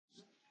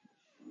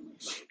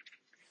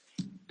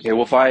Okay,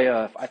 well, if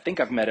I think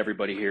I've met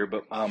everybody here,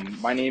 but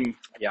my name,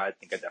 yeah, I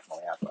think I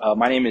definitely have.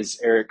 My name is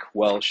Eric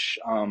Welsh.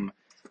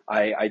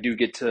 I do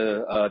get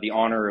to the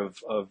honor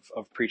of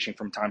preaching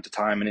from time to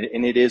time,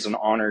 and it is an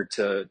honor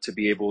to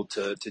be able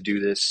to do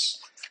this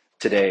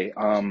today.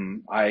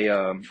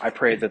 I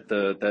pray that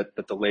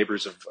the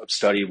labors of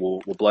study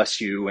will bless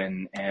you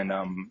and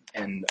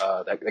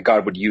that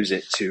God would use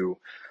it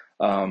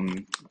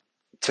um,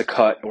 to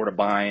cut or to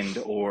bind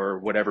or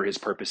whatever His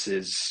purpose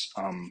is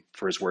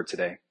for His word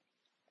today.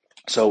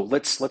 So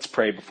let's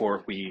pray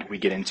before we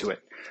get into it.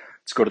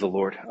 Let's go to the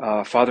Lord.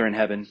 Father in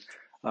heaven,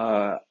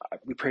 uh,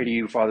 we pray to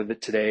you, Father,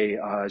 that today,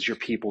 as your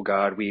people,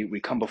 God, we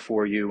come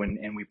before you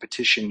and we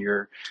petition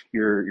your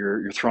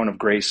throne of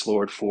grace,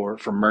 Lord, for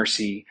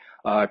mercy.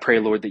 I pray,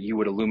 Lord, that you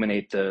would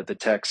illuminate the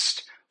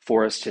text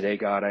for us today,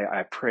 God.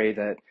 I pray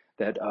that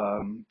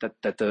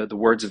the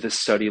words of this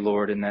study,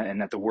 Lord, and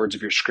that the words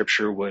of your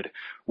Scripture would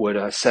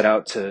set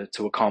out to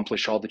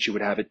accomplish all that you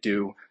would have it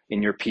do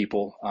in your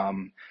people.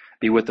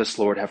 Be with us,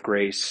 Lord. Have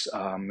grace.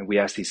 We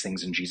ask these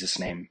things in Jesus'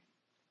 name.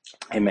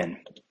 Amen.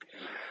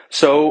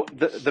 So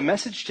the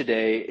message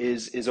today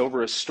is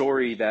over a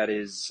story that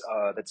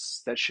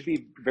should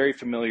be very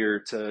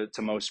familiar to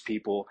most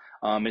people.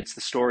 It's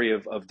the story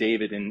of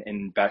David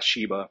and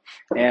Bathsheba.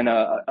 And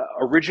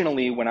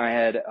originally, when I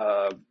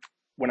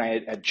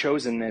had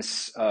chosen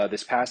this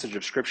passage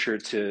of scripture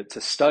to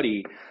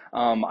study,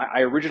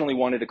 I originally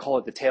wanted to call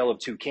it the Tale of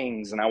Two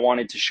Kings, and I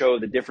wanted to show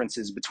the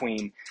differences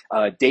between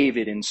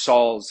David and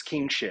Saul's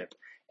kingship.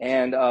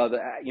 And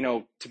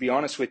to be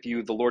honest with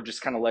you, the Lord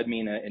just kind of led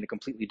me in a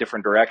completely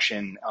different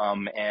direction.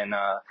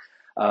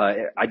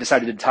 I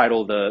decided to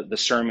title the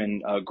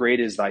sermon "Great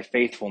is Thy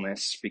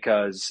Faithfulness"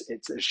 because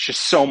it's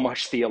just so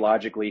much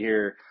theologically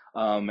here,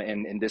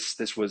 and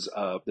this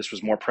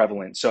was more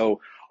prevalent. So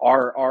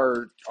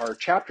our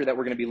chapter that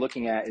we're going to be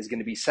looking at is going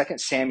to be 2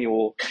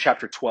 Samuel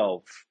chapter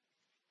 12.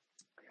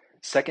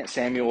 2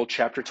 Samuel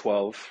chapter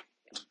 12.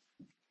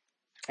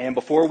 And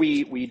before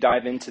we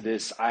dive into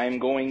this, I'm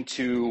going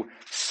to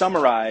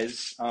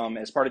summarize,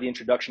 as part of the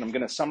introduction, I'm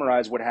going to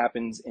summarize what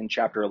happens in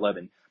chapter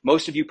 11.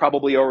 Most of you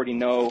probably already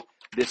know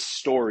this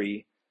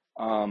story,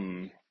 but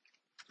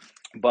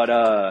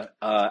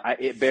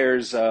it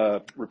bears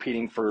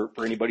repeating for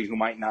anybody who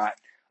might not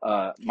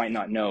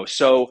know.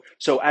 So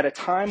at a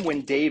time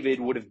when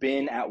David would have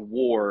been at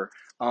war,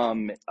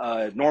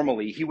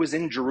 normally he was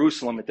in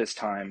Jerusalem at this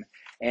time,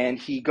 and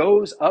he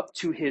goes up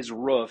to his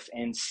roof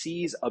and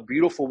sees a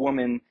beautiful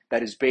woman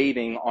that is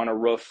bathing on a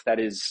roof that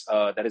is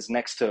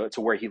next to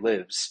where he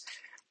lives,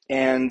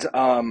 and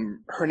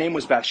her name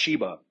was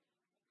Bathsheba,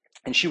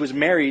 and she was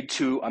married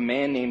to a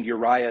man named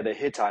Uriah the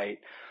Hittite,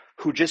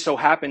 who just so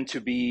happened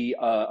to be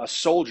a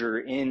soldier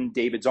in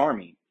David's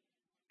army.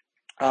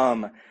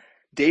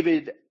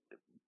 David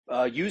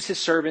used his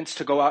servants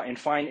to go out and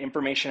find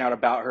information out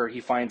about her. He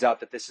finds out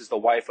that this is the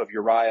wife of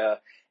Uriah,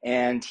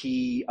 and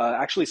he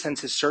actually sends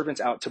his servants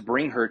out to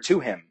bring her to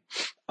him,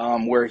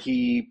 where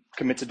he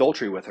commits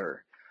adultery with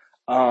her.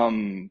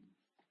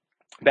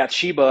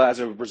 Bathsheba, as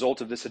a result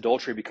of this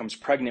adultery, becomes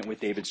pregnant with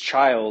David's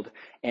child,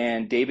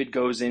 and David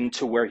goes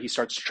into where he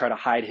starts to try to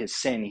hide his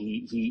sin.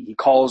 He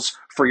calls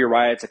for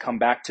Uriah to come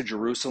back to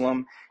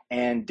Jerusalem,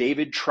 and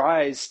David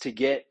tries to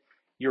get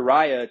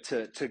Uriah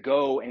to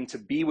go and to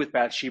be with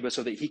Bathsheba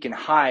so that he can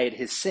hide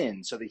his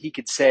sin, so that he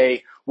could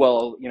say,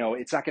 well,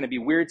 it's not going to be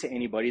weird to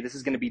anybody. This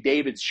is going to be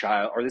David's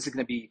child, or this is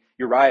going to be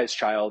Uriah's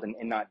child and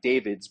not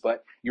David's.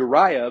 But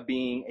Uriah,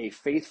 being a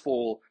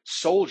faithful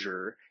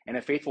soldier and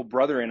a faithful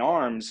brother in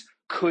arms,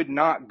 could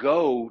not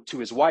go to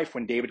his wife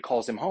when David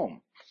calls him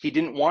home. He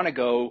didn't want to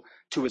go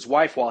to his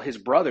wife while his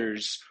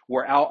brothers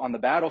were out on the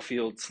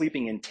battlefield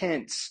sleeping in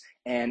tents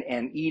and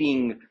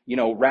eating,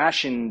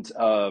 rationed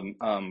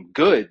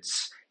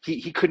goods.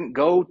 He couldn't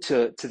go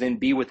to then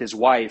be with his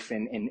wife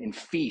and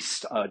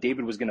feast.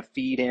 David was going to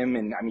feed him,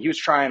 and he was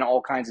trying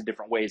all kinds of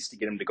different ways to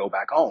get him to go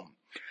back home.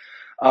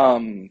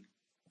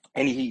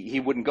 And he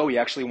wouldn't go. He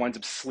actually winds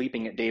up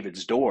sleeping at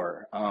David's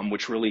door,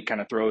 which really kind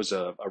of throws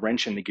a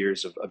wrench in the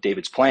gears of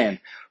David's plan.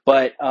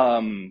 But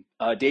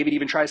David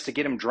even tries to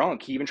get him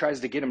drunk. He even tries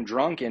to get him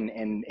drunk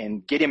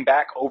and get him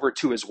back over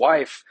to his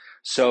wife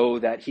so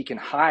that he can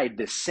hide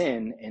this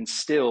sin, and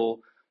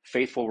still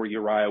faithful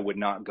Uriah would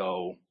not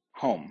go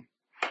home.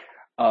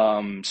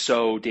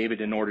 So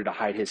David, in order to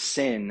hide his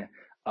sin,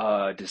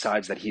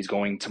 decides that he's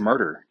going to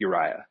murder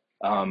Uriah.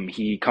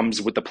 He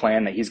comes with the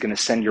plan that he's going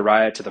to send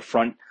Uriah to the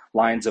front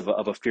lines of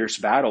a fierce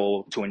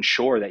battle to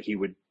ensure that he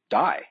would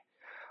die.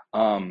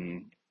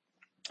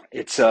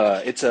 It's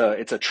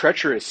a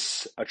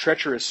treacherous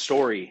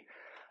story.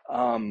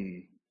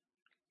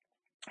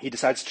 He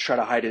decides to try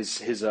to hide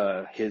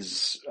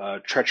his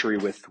treachery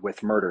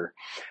with murder.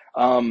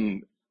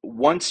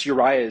 Once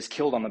Uriah is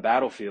killed on the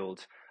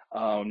battlefield,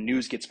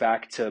 news gets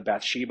back to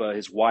Bathsheba,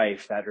 his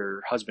wife, that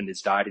her husband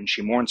has died, and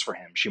she mourns for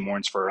him. She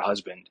mourns for her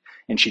husband,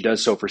 and she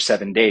does so for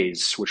 7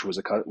 days, which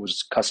was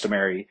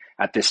customary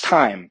at this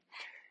time.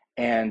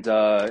 And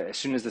as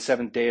soon as the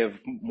seventh day of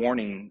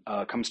mourning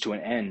comes to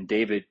an end,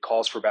 David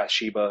calls for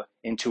Bathsheba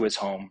into his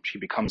home. She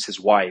becomes his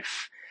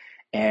wife,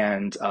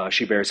 and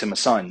she bears him a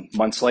son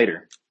months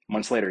later.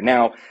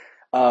 Now,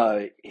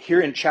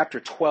 here in chapter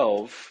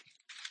 12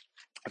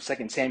 of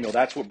 2 Samuel,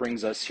 that's what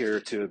brings us here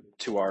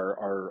to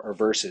our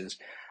verses.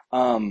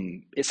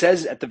 It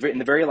says in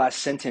the very last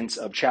sentence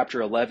of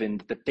chapter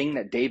 11, the thing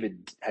that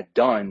David had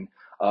done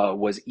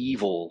was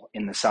evil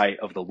in the sight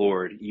of the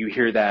Lord. You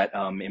hear that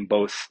in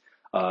both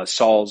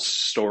Saul's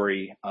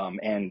story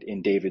and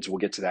in David's. We'll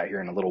get to that here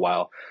in a little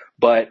while.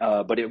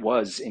 But it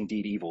was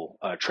indeed evil,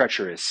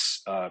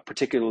 treacherous,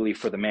 particularly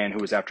for the man who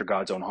was after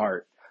God's own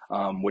heart,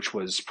 which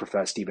was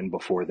professed even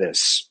before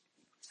this.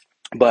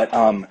 But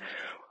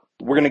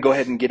we're going to go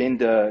ahead and get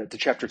into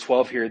chapter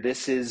 12 here.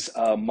 This is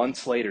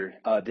months later.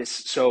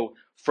 So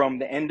from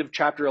the end of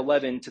chapter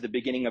 11 to the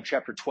beginning of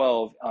chapter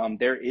 12,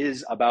 there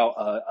is about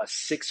a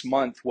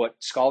 6-month, what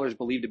scholars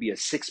believe to be a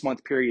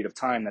 6-month period of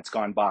time that's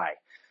gone by.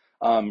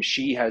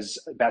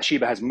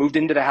 Bathsheba has moved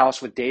into the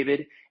house with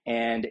David,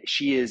 and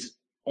she is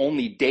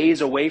only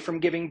days away from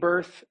giving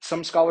birth,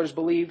 some scholars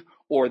believe,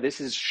 or this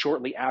is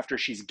shortly after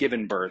she's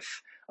given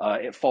birth.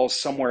 It falls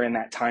somewhere in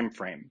that time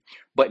frame.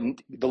 But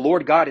the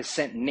Lord God has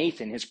sent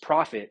Nathan, his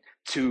prophet,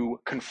 to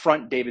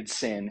confront David's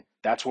sin.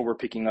 That's what we're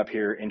picking up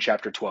here in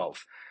chapter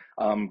 12.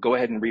 Go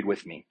ahead and read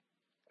with me.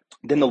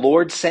 Then the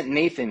Lord sent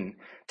Nathan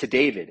to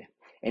David,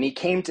 and he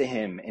came to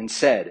him and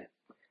said,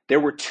 "There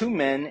were 2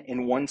 men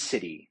in one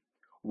city,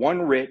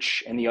 one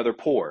rich and the other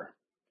poor.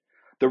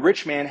 The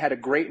rich man had a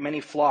great many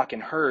flock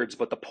and herds,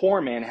 but the poor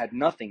man had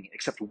nothing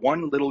except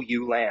one little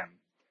ewe lamb,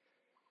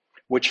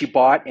 which he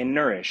bought and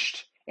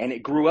nourished, and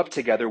it grew up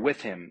together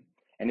with him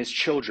and his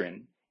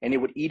children, and it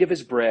would eat of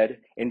his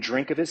bread and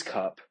drink of his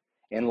cup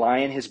and lie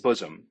in his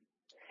bosom,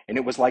 and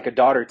it was like a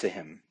daughter to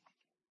him."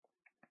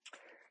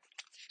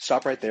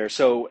 Stop right there.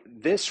 So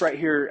this right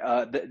here,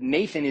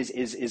 Nathan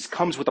is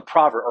comes with a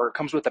proverb, or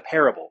comes with a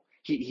parable.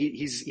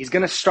 He's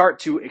going to start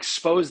to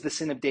expose the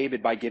sin of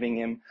David by giving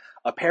him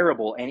a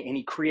parable, and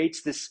he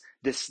creates this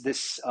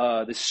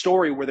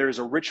story where there's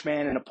a rich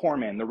man and a poor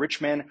man. The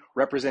rich man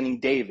representing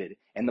David,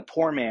 and the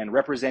poor man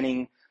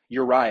representing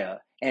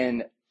Uriah,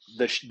 and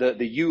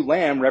the ewe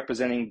lamb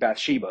representing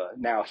Bathsheba.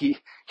 Now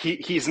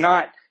he's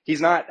not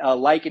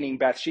likening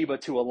Bathsheba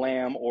to a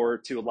lamb or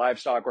to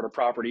livestock or to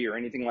property or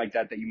anything like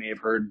that you may have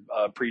heard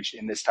preached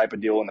in this type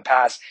of deal in the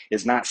past.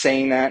 Is not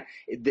saying that.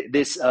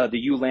 The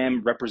ewe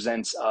lamb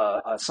represents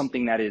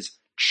something that is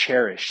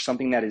cherished,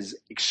 something that is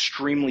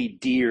extremely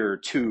dear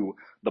to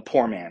the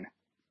poor man.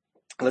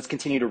 Let's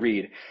continue to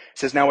read. It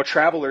says, "Now a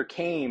traveler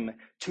came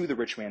to the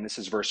rich man." This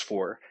is verse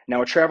 4.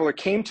 "Now a traveler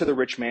came to the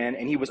rich man,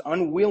 and he was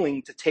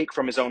unwilling to take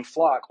from his own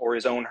flock or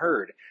his own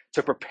herd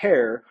to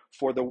prepare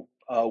for the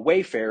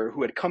wayfarer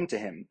who had come to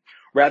him.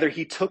 Rather,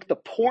 he took the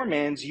poor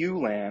man's ewe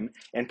lamb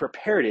and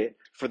prepared it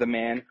for the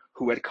man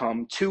who had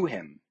come to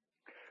him."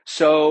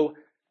 So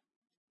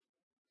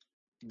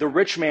the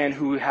rich man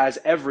who has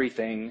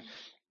everything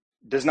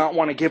does not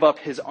want to give up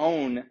his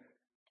own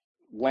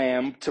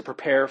lamb to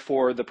prepare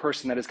for the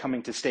person that is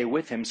coming to stay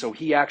with him. So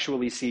he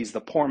actually sees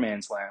the poor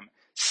man's lamb,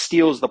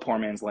 steals the poor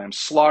man's lamb,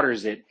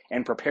 slaughters it,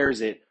 and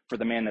prepares it for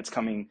the man that's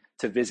coming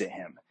to visit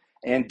him.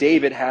 And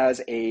David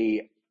has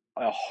a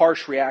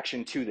harsh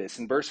reaction to this.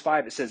 In verse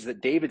 5, it says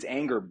that David's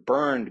anger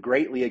burned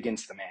greatly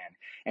against the man.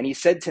 And he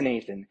said to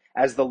Nathan,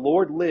 "As the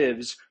Lord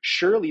lives,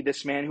 surely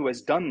this man who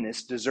has done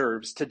this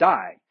deserves to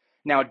die."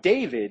 Now,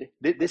 David,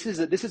 this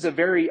is a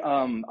very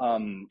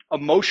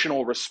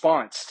emotional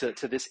response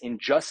to this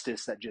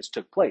injustice that just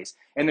took place.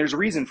 And there's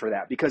reason for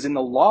that, because in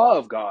the law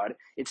of God,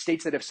 it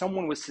states that if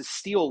someone was to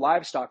steal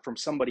livestock from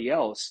somebody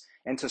else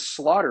and to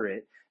slaughter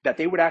it, that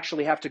they would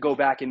actually have to go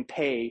back and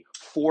pay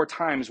 4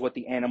 times what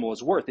the animal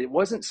is worth. It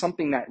wasn't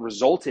something that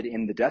resulted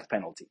in the death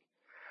penalty.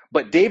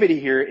 But David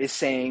here is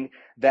saying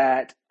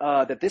that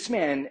this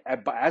man,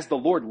 as the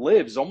Lord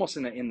lives, almost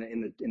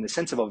in the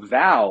sense of a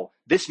vow,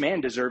 this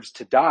man deserves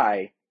to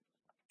die.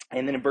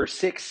 And then in verse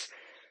 6,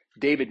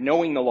 David,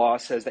 knowing the law,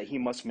 says that he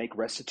must make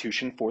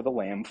restitution for the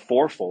lamb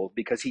fourfold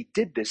because he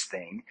did this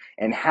thing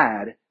and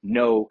had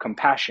no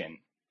compassion.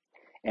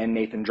 And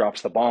Nathan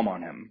drops the bomb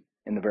on him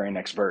in the very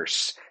next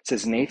verse. It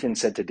says, "Nathan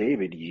said to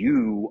David,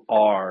 'You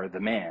are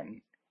the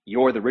man.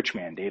 You're the rich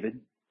man,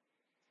 David.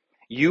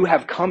 You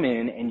have come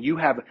in and you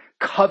have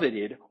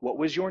coveted what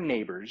was your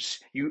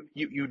neighbor's. You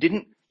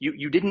didn't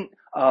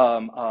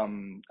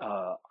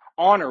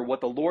honor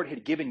what the Lord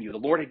had given you. The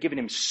Lord had given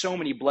him so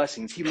many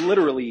blessings. He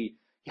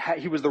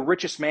was the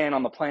richest man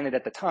on the planet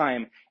at the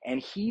time, and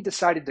he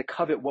decided to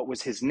covet what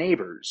was his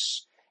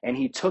neighbor's, and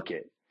he took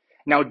it."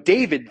 Now,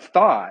 David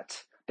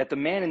thought that the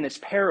man in this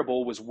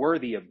parable was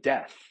worthy of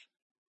death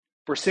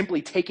for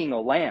simply taking a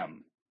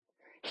lamb.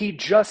 He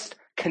just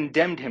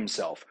condemned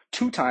himself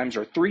 2 times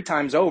or 3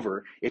 times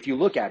over, if you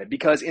look at it,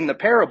 because in the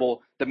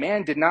parable, the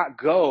man did not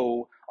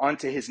go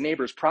onto his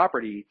neighbor's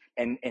property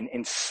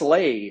and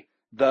slay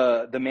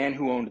the man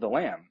who owned the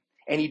lamb.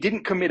 And he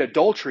didn't commit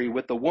adultery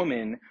with the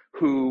woman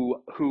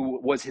who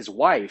was his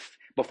wife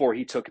before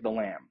he took the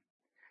lamb.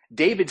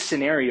 David's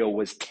scenario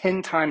was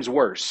 10 times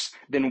worse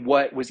than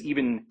what was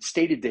even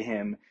stated to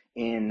him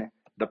in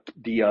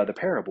the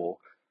parable.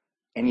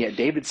 And yet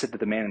David said that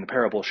the man in the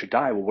parable should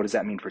die. Well, what does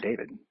that mean for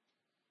David?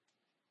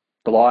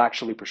 The law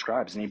actually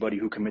prescribes anybody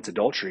who commits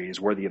adultery is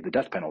worthy of the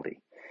death penalty.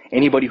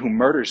 Anybody who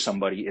murders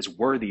somebody is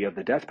worthy of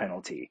the death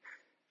penalty.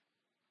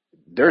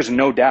 There's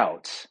no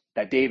doubt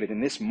that David,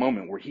 in this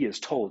moment where he is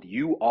told,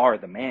 you are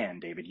the man,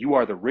 David, you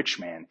are the rich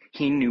man,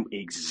 he knew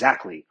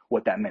exactly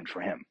what that meant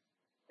for him.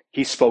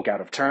 He spoke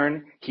out of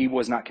turn. He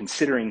was not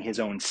considering his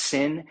own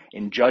sin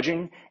in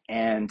judging,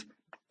 and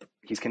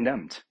he's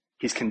condemned.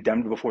 He's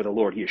condemned before the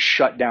Lord. He is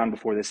shut down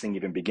before this thing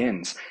even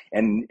begins.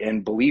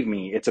 And believe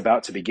me, it's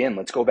about to begin.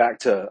 Let's go back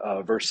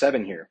to verse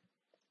 7 here.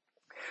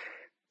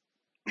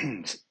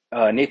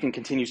 Nathan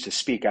continues to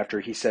speak after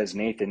he says,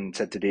 Nathan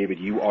said to David,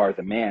 you are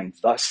the man.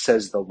 Thus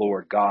says the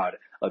Lord God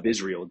of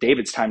Israel.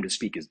 David's time to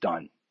speak is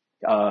done.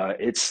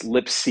 It's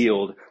lips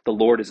sealed. The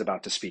Lord is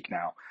about to speak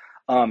now.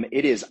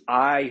 It is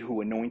I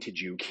who anointed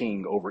you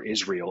king over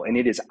Israel, and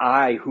it is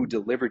I who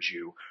delivered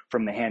you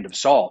from the hand of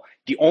Saul.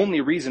 The only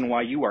reason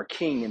why you are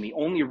king and the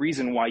only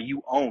reason why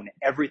you own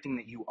everything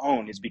that you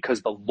own is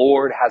because the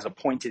Lord has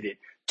appointed it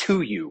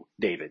to you,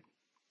 David.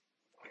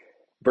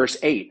 Verse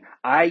 8,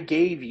 I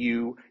gave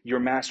you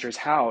your master's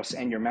house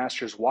and your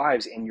master's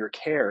wives in your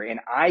care, and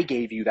I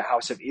gave you the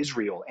house of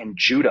Israel and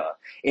Judah.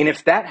 And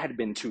if that had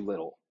been too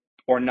little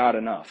or not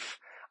enough,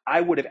 I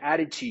would have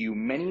added to you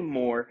many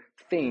more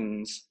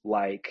things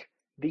like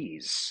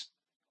these.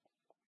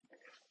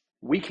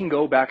 We can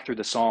go back through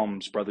the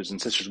Psalms, brothers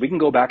and sisters. We can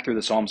go back through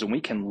the Psalms and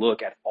we can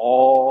look at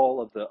all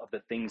of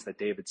the things that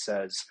David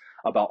says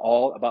about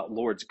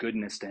Lord's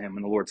goodness to him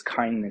and the Lord's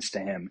kindness to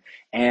him,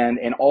 and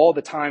all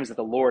the times that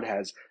the Lord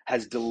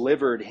has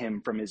delivered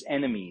him from his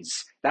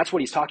enemies. That's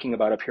what he's talking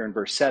about up here in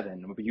verse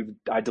 7.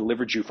 I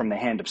delivered you from the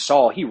hand of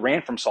Saul. He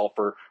ran from Saul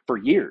for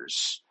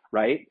years,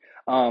 right?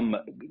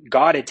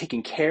 God had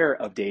taken care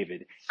of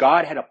David.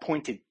 God had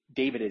appointed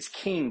David as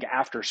king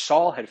after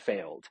Saul had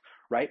failed.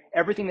 Right?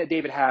 Everything that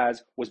David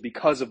has was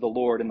because of the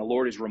Lord, and the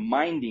Lord is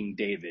reminding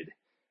David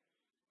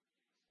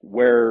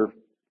where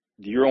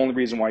your only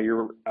reason why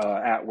you're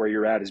at where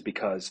you're at is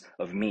because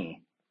of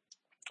me.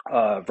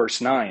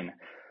 Verse 9.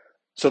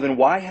 So then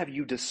why have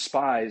you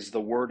despised the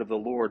word of the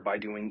Lord by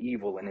doing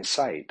evil in his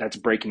sight? That's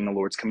breaking the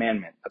Lord's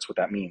commandment. That's what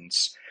that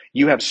means.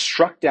 You have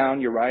struck down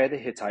Uriah the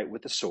Hittite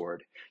with the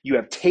sword. You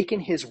have taken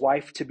his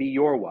wife to be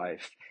your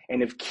wife,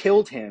 and have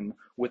killed him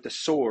with the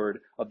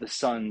sword of the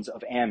sons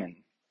of Ammon.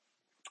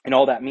 And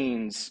all that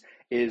means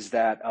is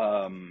that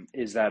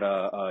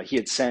he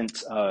had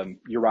sent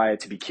Uriah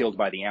to be killed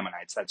by the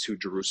Ammonites. That's who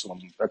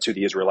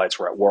the Israelites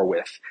were at war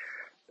with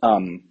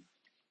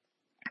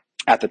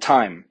at the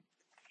time.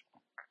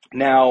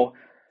 Now,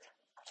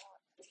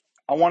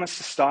 I want us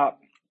to stop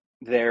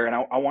there, and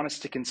I want us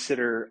to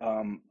consider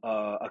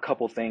a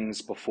couple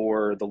things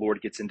before the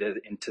Lord gets into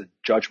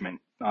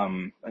judgment,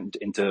 and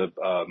into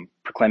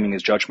proclaiming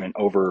his judgment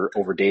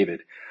over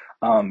David.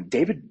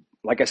 David,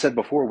 like I said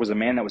before, was a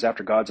man that was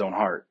after God's own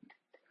heart.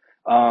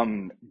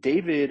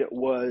 David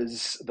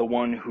was the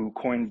one who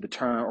coined the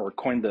term, or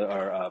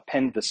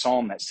penned the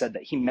psalm that said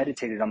that he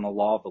meditated on the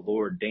law of the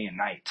Lord day and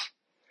night,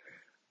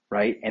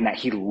 right? And that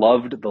he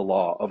loved the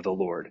law of the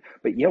Lord.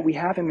 But yet we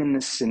have him in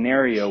this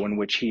scenario in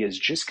which he has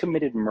just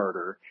committed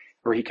murder,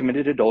 or he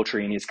committed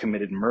adultery and he has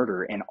committed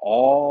murder, and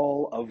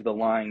all of the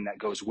lying that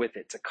goes with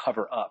it to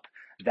cover up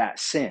that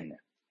sin.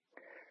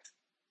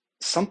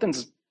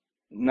 Something's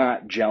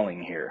not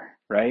gelling here,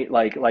 right?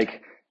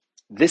 Like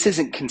this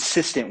isn't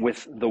consistent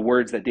with the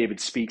words that David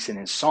speaks in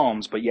his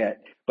Psalms, but yet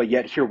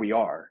here we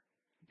are.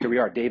 Here we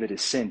are. David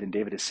has sinned, and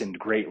David has sinned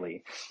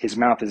greatly. His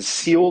mouth is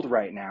sealed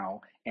right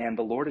now, and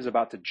the Lord is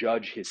about to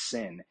judge his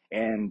sin.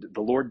 And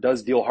the Lord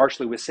does deal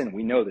harshly with sin.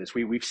 We know this.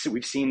 We've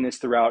seen this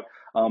throughout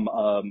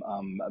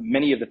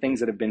many of the things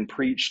that have been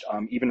preached,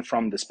 even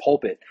from this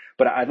pulpit.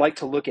 But I'd like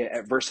to look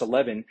at verse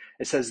 11.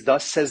 It says,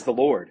 "Thus says the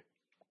Lord,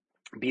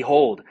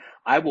 behold,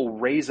 I will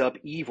raise up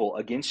evil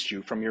against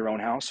you from your own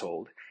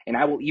household, and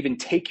I will even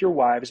take your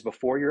wives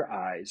before your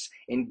eyes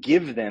and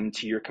give them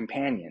to your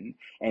companion,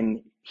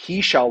 and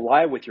he shall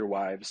lie with your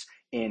wives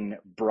in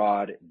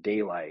broad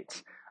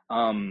daylight."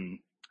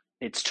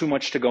 It's too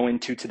much to go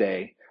into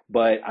today,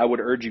 but I would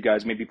urge you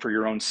guys, maybe for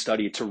your own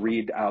study, to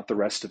read out the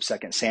rest of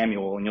 2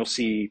 Samuel, and you'll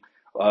see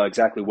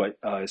exactly what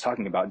is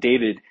talking about.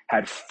 David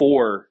had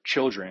 4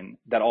 children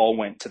that all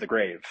went to the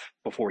grave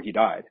before he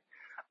died.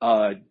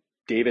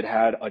 David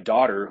had a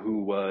daughter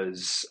who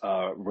was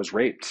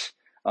raped,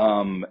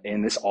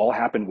 and this all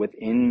happened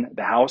within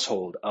the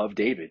household of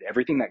David.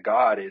 Everything that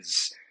God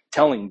is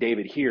telling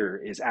David here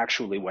is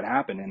actually what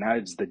happened, and that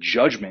is the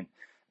judgment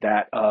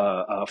that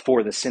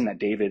for the sin that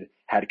David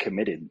had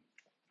committed.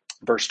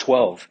 Verse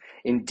 12,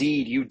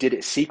 "Indeed, you did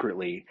it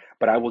secretly,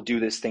 but I will do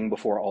this thing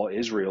before all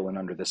Israel and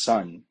under the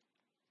sun."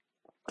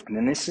 And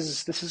then this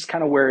is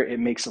kind of where it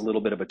makes a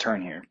little bit of a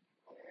turn here.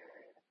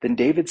 "Then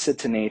David said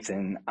to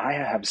Nathan, I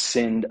have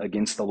sinned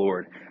against the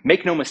Lord."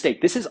 Make no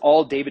mistake, this is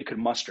all David could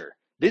muster.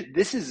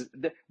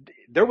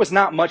 There was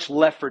not much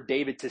left for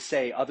David to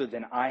say other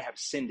than "I have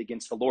sinned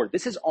against the Lord."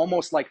 This is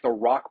almost like the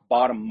rock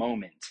bottom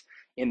moment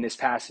in this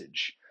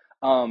passage.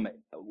 um,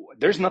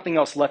 there's nothing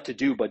else left to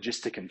do but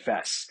just to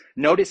confess.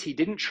 Notice he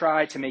didn't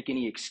try to make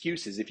any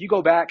excuses. If you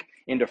go back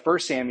into 1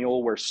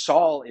 Samuel, where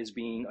Saul is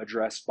being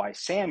addressed by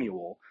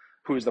Samuel,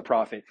 who is the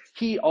prophet,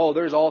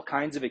 there's all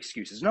kinds of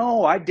excuses.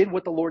 No, I did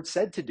what the Lord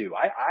said to do.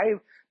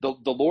 The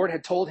Lord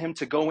had told him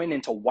to go in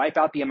and to wipe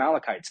out the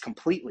Amalekites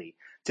completely,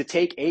 to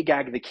take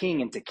Agag the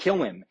king and to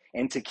kill him,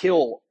 and to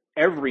kill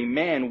every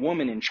man,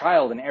 woman, and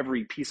child, and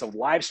every piece of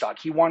livestock.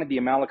 He wanted the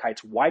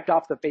Amalekites wiped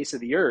off the face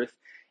of the earth,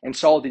 and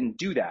Saul didn't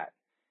do that.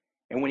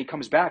 And when he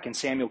comes back and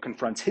Samuel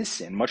confronts his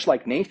sin, much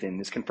like Nathan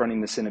is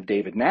confronting the sin of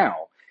David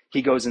now,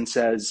 he goes and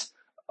says,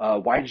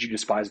 why did you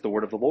despise the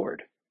word of the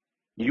Lord?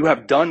 You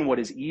have done what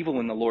is evil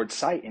in the Lord's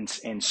sight.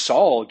 And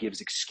Saul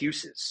gives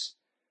excuses.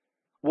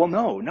 Well,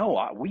 no,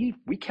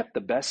 we kept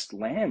the best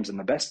lambs and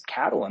the best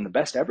cattle and the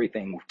best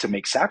everything to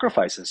make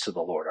sacrifices to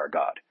the Lord our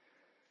God.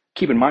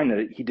 Keep in mind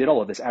that he did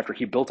all of this after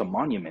he built a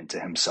monument to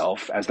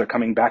himself as they're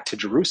coming back to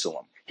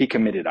Jerusalem. He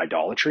committed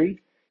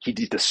idolatry. He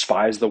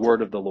despised the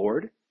word of the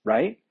Lord,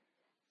 right?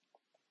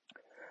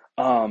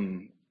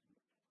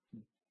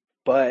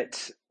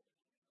 But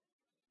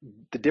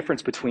the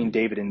difference between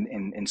David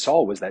and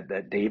Saul was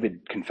that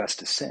David confessed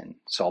his sin.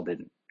 Saul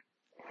didn't.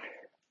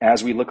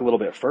 As we look a little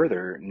bit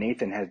further,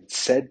 Nathan had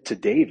said to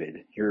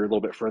David, here a little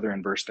bit further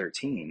in verse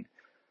 13,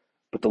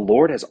 but the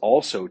Lord has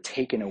also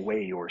taken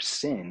away your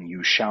sin.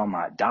 You shall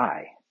not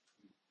die.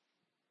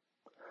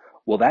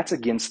 Well, that's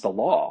against the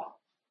law,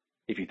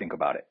 if you think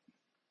about it.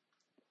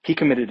 He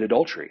committed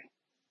adultery.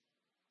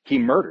 He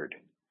murdered.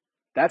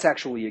 That's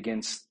actually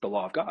against the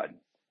law of God.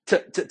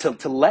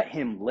 To let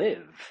him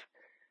live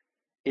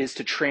is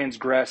to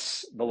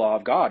transgress the law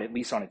of God, at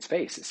least on its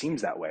face. It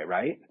seems that way,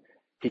 right?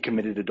 He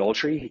committed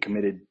adultery. He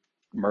committed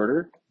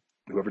murder.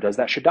 Whoever does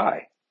that should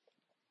die.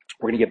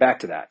 We're going to get back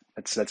to that.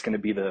 That's going to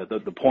be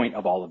the point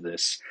of all of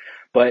this.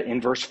 But in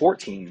verse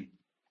 14, it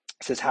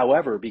says,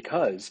 however,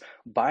 because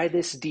by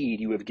this deed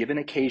you have given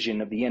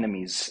occasion of the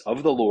enemies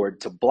of the Lord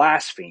to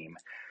blaspheme,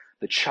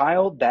 the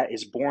child that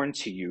is born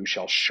to you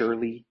shall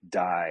surely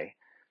die.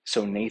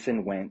 So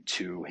Nathan went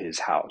to his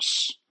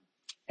house.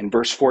 In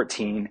verse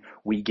 14,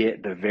 we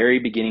get the very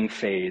beginning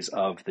phase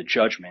of the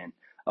judgment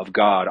of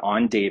God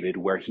on David,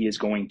 where he is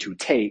going to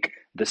take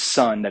the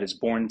son that is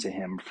born to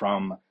him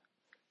from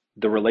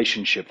the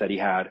relationship that he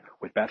had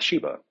with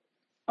Bathsheba.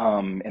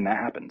 And that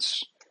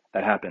happens.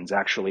 That happens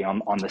actually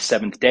on the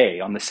seventh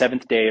day. On the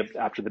seventh day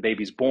after the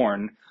baby's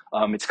born,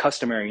 it's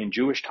customary in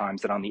Jewish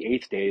times that on the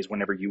eighth day is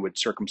whenever you would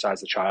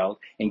circumcise the child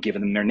and give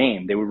them their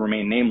name. They would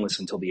remain nameless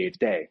until the eighth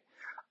day.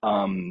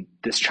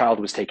 This child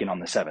was taken on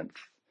the seventh.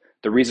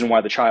 The reason why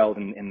the child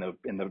in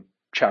the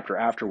chapter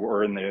after,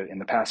 or in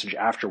the passage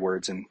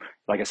afterwards, and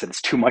like I said,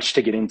 it's too much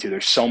to get into.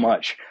 There's so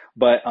much,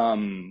 but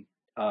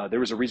there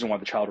was a reason why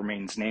the child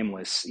remains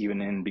nameless,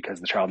 because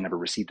the child never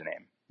received a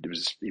name.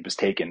 It was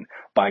taken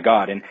by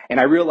God, and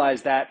I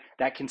realize that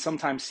can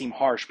sometimes seem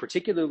harsh,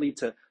 particularly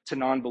to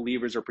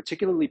non-believers, or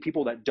particularly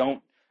people that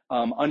don't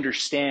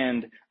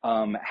understand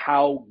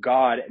how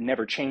God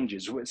never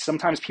changes.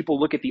 Sometimes people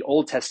look at the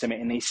Old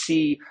Testament and they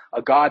see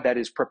a God that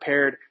is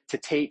prepared to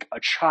take a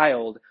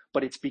child,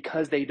 but it's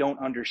because they don't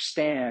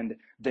understand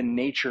the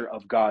nature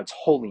of God's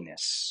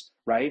holiness,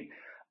 right?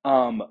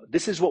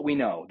 This is what we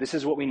know.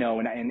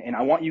 And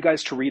I want you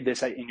guys to read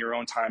this in your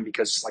own time,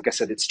 because, like I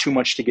said, it's too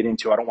much to get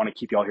into. I don't want to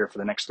keep you all here for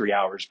the next 3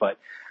 hours, but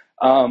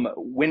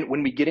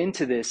when we get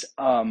into this,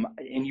 and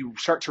you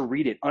start to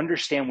read it,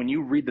 understand when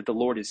you read that the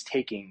Lord is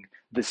taking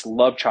this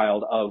love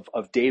child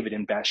of David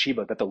and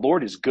Bathsheba, that the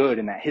Lord is good,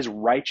 and that his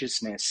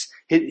righteousness,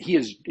 he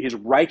is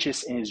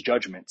righteous in his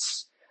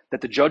judgments,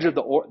 that the judge of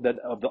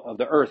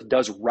the earth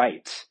does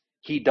right.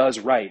 He does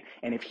right.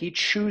 And if he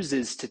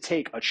chooses to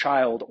take a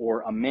child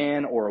or a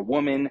man or a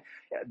woman,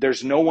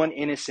 there's no one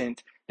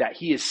innocent, that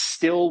he is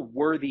still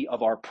worthy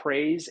of our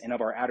praise and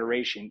of our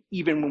adoration,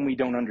 even when we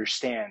don't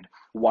understand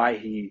why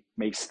he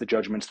makes the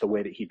judgments the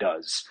way that he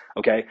does.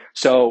 Okay?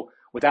 So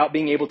without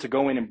being able to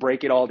go in and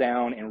break it all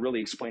down and really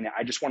explain it,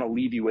 I just want to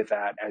leave you with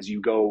that as you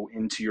go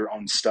into your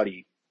own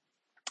study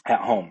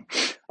at home.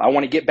 I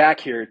want to get back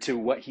here to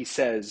what he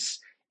says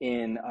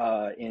in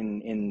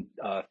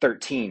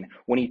 13,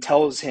 when he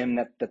tells him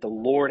that the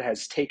Lord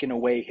has taken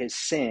away his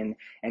sin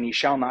and he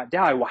shall not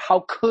die. Well,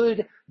 how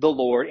could the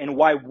Lord, and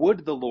why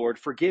would the Lord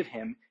forgive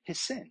him his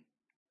sin?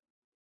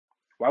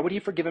 Why would he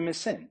forgive him his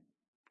sin?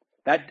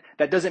 That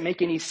doesn't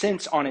make any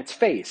sense on its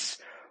face.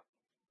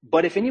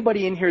 But if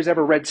anybody in here has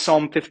ever read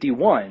Psalm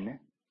 51,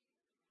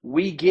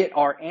 we get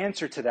our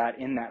answer to that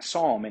in that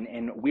psalm,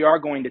 and we are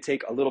going to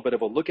take a little bit of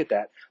a look at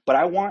that. But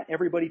I want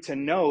everybody to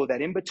know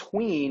that in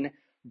between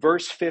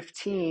verse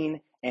 15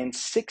 and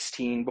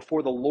 16,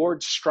 before the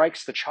Lord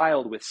strikes the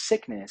child with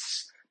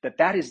sickness,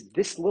 that is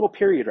this little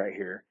period right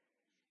here,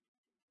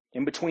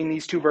 in between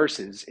these two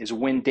verses, is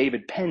when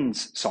David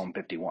pens Psalm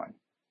 51.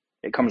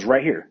 It comes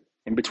right here,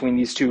 in between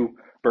these two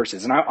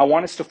verses. And I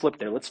want us to flip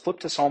there. Let's flip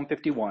to Psalm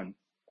 51.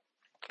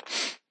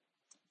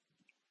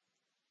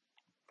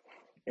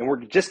 And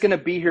we're just going to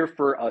be here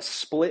for a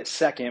split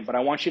second, but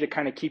I want you to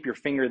kind of keep your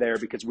finger there,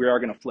 because we are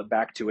going to flip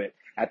back to it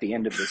at the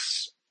end of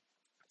this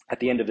at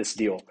the end of this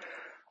deal.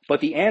 But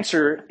the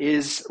answer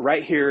is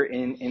right here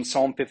in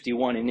Psalm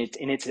 51, and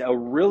it's a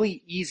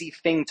really easy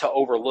thing to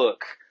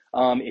overlook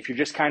if you're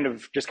just kind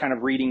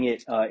of reading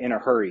it in a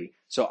hurry.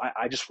 So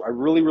I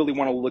really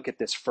want to look at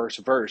this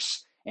first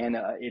verse, and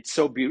it's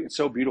so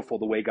beautiful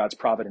the way God's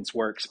providence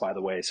works. By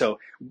the way, so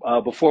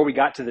before we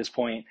got to this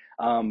point,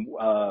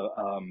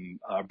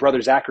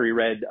 Brother Zachary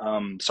read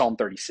Psalm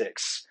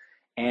 36.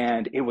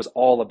 And it was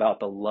all about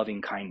the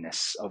loving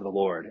kindness of the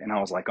Lord, and I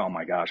was like, "Oh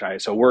my gosh!"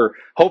 So we're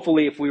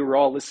hopefully, if we were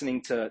all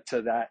listening to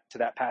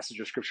that passage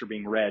of scripture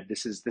being read,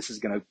 this is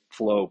going to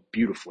flow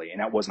beautifully, and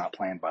that was not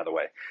planned, by the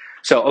way.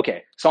 So,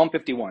 okay, Psalm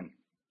 51,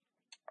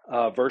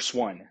 verse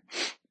 1: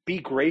 Be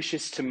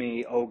gracious to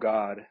me, O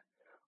God,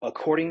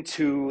 according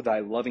to thy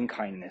loving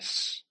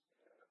kindness,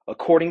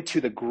 according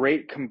to the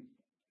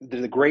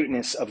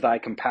greatness of thy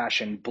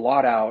compassion,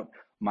 blot out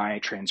my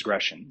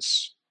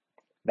transgressions.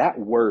 That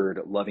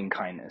word, loving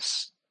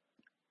kindness,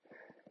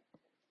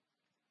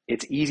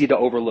 it's easy to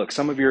overlook.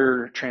 Some of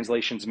your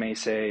translations may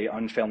say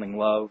unfailing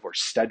love or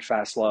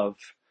steadfast love,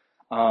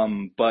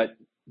 but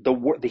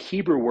the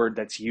Hebrew word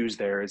that's used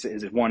there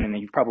is one, and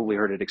you've probably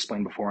heard it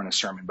explained before in a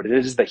sermon, but it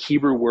is the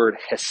Hebrew word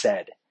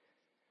hesed.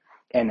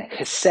 And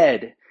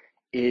hesed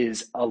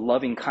is a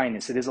loving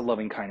kindness. It is a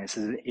loving kindness.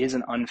 It is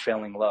an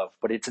unfailing love,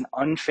 but it's an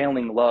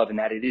unfailing love in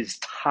that it is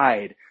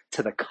tied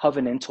to the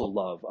covenantal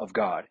love of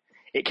God.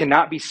 It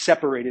cannot be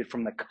separated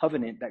from the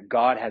covenant that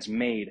God has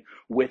made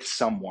with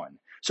someone.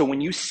 So when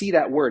you see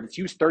that word, it's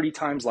used 30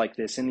 times like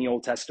this in the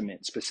Old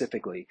Testament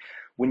specifically.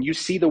 When you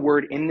see the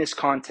word in this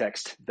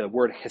context, the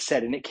word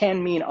hesed, and it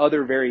can mean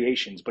other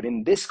variations, but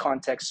in this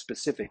context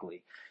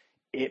specifically,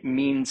 it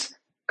means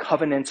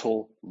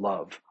covenantal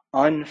love,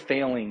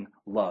 unfailing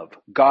love,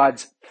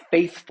 God's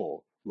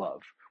faithful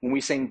love. When we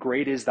sing,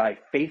 great is thy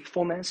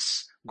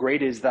faithfulness,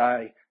 great is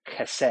thy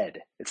hesed,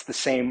 it's the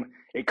same,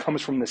 it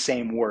comes from the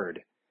same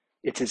word.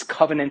 It's his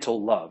covenantal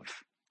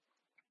love.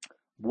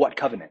 What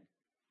covenant?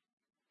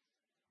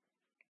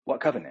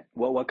 What covenant?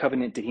 Well, what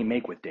covenant did he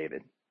make with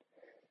David?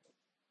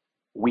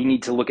 We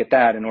need to look at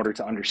that in order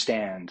to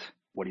understand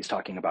what he's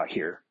talking about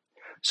here.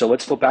 So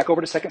let's flip back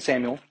over to 2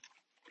 Samuel,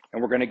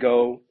 and we're going to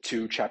go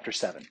to chapter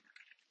 7.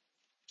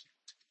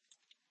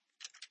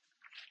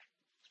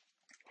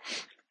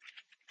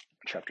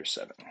 Chapter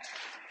 7.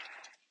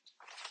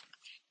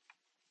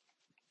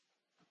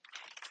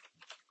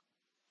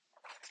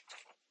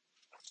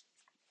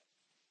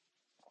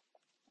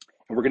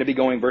 And we're going to be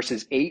going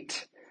verses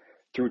 8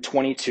 through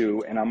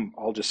 22, and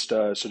I'll just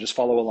so just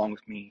follow along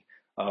with me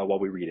while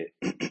we read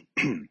it.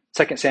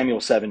 2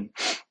 Samuel 7,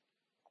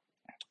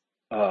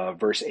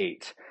 verse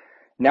 8.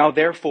 Now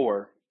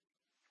therefore,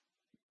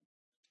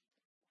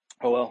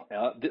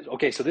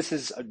 okay, so this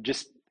is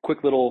just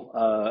quick little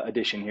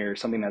addition here,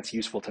 something that's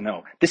useful to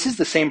know. This is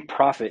the same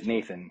prophet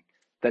Nathan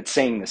that's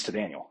saying this to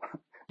Daniel.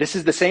 This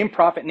is the same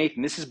prophet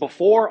Nathan. This is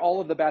before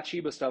all of the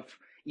Bathsheba stuff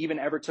even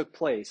ever took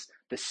place.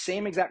 The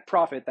same exact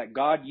prophet that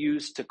God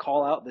used to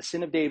call out the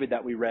sin of David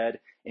that we read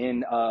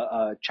in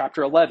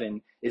chapter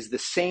 11 is the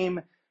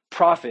same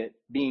prophet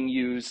being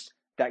used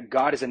that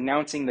God is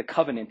announcing the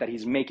covenant that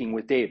he's making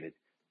with David.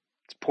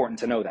 It's important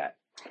to know that.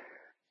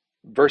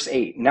 Verse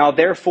 8, now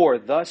therefore,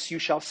 thus you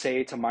shall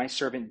say to my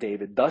servant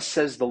David, thus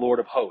says the Lord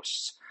of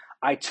hosts,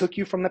 I took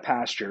you from the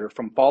pasture,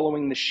 from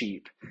following the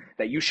sheep,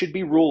 that you should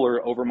be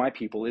ruler over my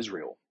people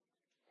Israel.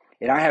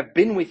 And I have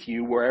been with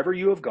you wherever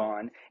you have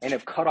gone, and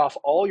have cut off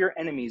all your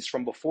enemies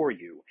from before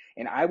you,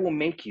 and I will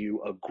make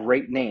you a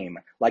great name,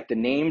 like the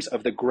names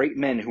of the great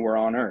men who are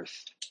on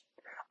earth.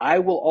 I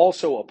will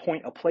also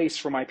appoint a place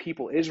for my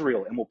people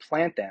Israel, and will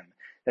plant them,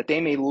 that they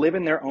may live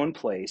in their own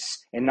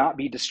place, and not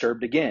be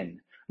disturbed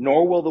again,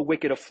 nor will the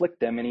wicked afflict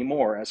them any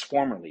more as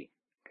formerly.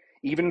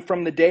 Even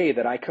from the day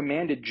that I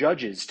commanded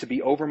judges to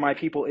be over my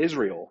people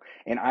Israel,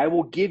 and I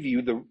will give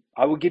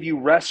you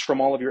rest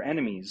from all of your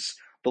enemies.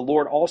 The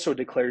Lord also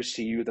declares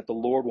to you that the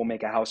Lord will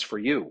make a house for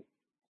you.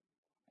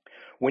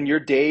 When your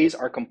days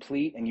are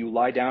complete and you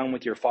lie down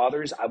with your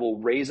fathers, I will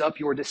raise up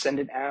your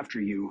descendant after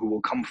you, who will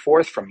come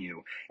forth from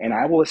you, and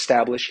I will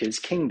establish his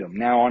kingdom.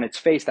 Now, on its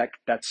face,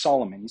 that's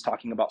Solomon. He's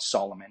talking about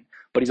Solomon,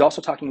 but he's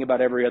also talking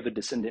about every other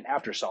descendant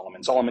after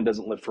Solomon. Solomon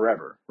doesn't live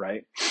forever,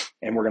 right?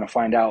 And we're going to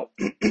find out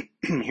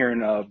here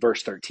in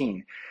verse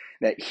 13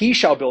 that he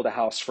shall build a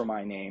house for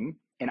my name,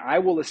 and I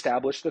will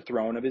establish the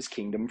throne of his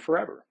kingdom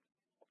forever.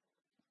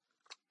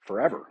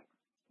 Forever.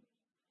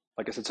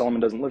 Like I said,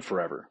 Solomon doesn't live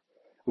forever.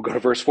 We'll go to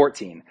verse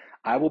 14.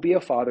 I will be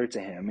a father to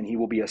him, and he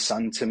will be a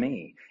son to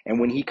me. And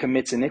when he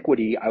commits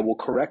iniquity, I will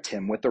correct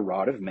him with the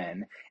rod of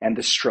men and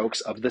the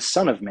strokes of the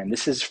Son of Men.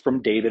 This is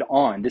from David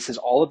on. This is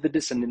all of the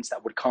descendants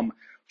that would come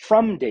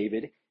from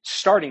David,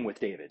 starting with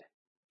David.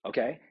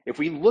 Okay? If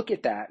we look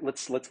at that,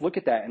 let's look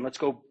at that, and let's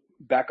go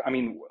back. I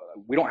mean,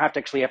 we don't have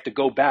to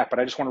go back, but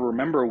I just want to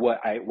remember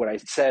what I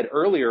said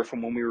earlier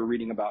from when we were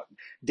reading about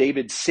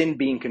David's sin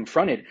being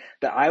confronted,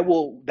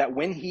 that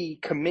when he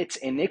commits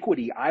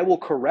iniquity, I will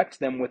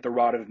correct them with the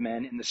rod of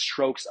men and the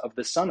strokes of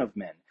the Son of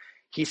Men.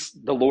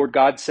 The Lord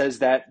God says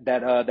that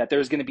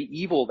there's going to be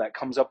evil that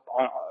comes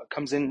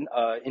in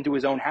into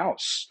his own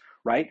house,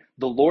 right?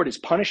 The Lord is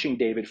punishing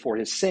David for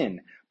his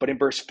sin. But in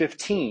verse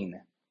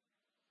 15,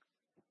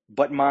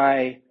 but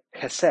my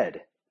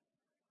hesed,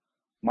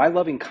 my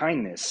loving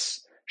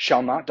kindness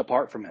shall not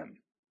depart from him,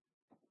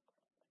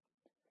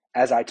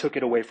 as I took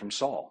it away from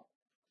Saul,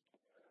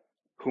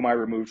 whom I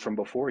removed from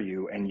before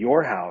you, and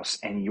your house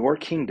and your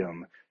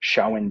kingdom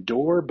shall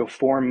endure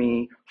before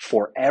me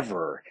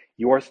forever.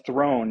 Your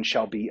throne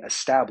shall be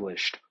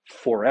established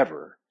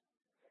forever.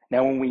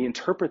 Now, when we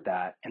interpret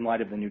that in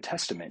light of the New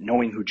Testament,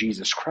 knowing who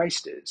Jesus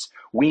Christ is,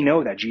 we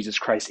know that Jesus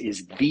Christ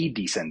is the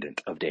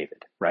descendant of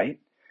David, right?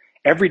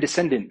 Every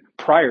descendant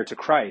prior to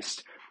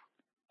Christ,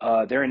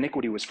 their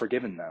iniquity was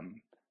forgiven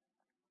them.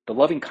 The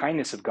loving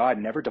kindness of God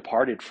never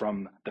departed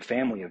from the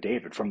family of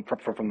David, from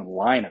the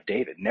line of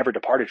David, never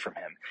departed from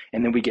him.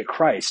 And then we get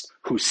Christ,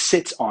 who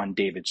sits on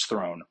David's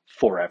throne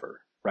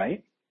forever,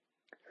 right?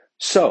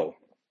 So,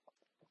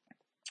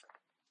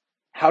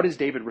 how does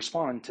David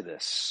respond to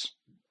this?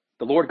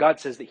 The Lord God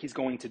says that he's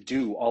going to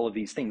do all of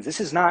these things.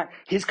 This is not,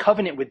 his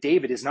covenant with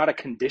David is not a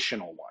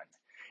conditional one.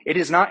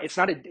 It's not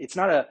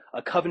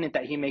a covenant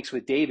that he makes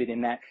with David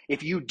in that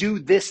if you do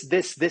this,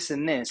 this, this,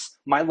 and this,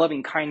 my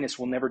loving kindness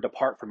will never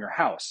depart from your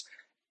house.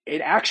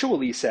 It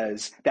actually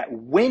says that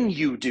when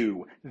you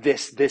do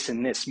this, this,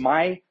 and this,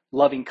 my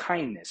loving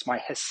kindness, my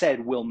hesed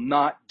will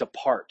not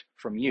depart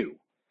from you.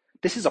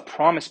 This is a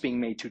promise being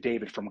made to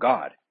David from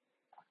God.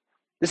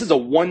 This is a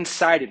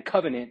one-sided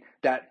covenant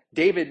that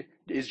David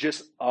is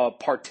just a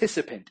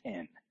participant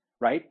in,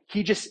 right?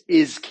 He just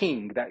is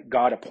king that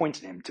God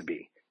appointed him to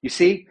be. You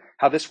see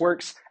how this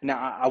works?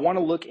 Now, I want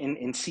to look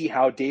and see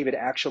how David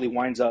actually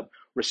winds up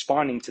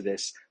responding to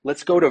this.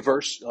 Let's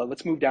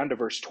move down to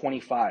verse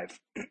 25.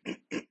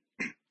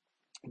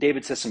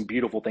 David says some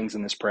beautiful things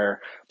in this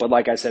prayer, but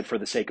like I said, for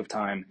the sake of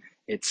time,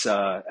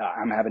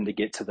 I'm having to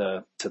get to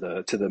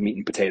the meat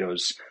and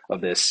potatoes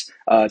of this.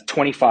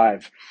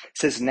 25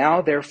 says,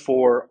 "Now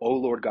therefore, O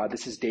Lord God,"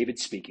 this is David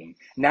speaking.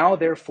 "Now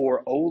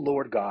therefore, O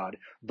Lord God,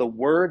 the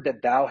word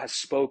that thou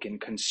hast spoken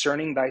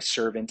concerning thy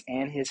servant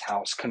and his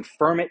house,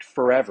 confirm it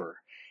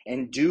forever,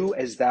 and do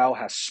as thou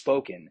hast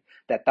spoken,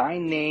 that thy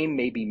name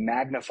may be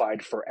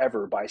magnified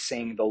forever by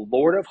saying, the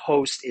Lord of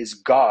hosts is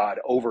God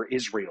over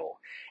Israel.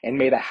 And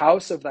may the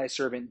house of thy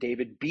servant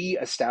David be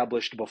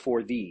established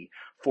before thee.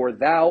 For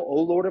thou, O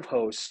Lord of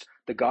hosts,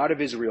 the God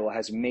of Israel,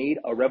 has made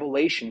a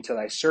revelation to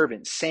thy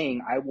servant,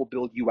 saying, I will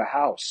build you a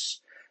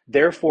house.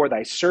 Therefore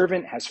thy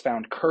servant has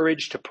found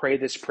courage to pray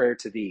this prayer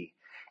to thee.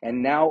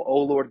 And now, O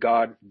Lord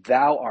God,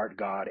 thou art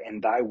God,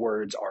 and thy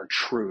words are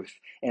truth,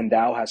 and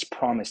thou hast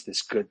promised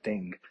this good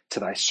thing to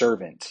thy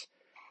servant.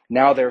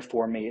 Now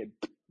therefore may it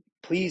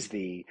please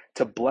thee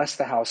to bless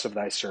the house of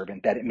thy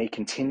servant, that it may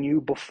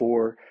continue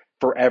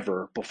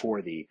forever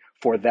before thee.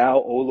 For thou,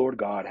 O Lord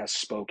God,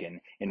 hast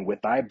spoken, and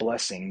with thy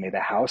blessing may the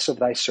house of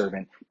thy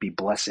servant be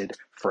blessed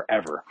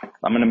forever."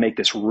 I'm going to make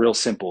this real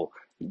simple.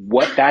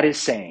 What that is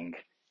saying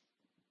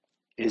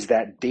is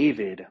that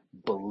David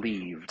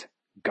believed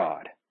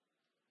God.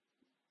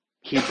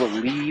 He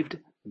believed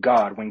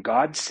God. When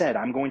God said,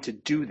 I'm going to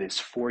do this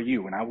for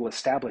you, and I will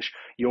establish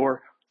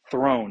your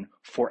throne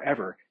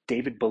forever,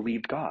 David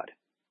believed God.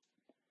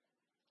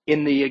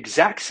 In the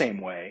exact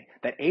same way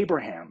that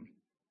Abraham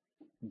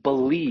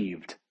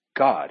believed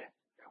God.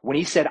 When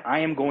he said, I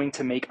am going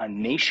to make a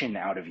nation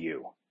out of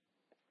you,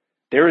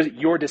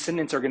 your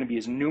descendants are going to be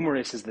as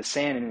numerous as the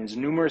sand and as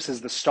numerous as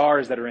the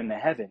stars that are in the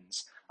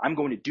heavens. I'm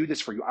going to do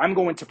this for you. I'm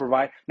going to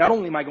provide, not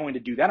only am I going to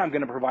do that, I'm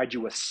going to provide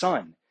you a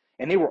son.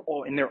 And they were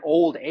all in their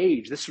old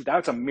age.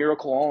 That's a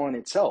miracle all in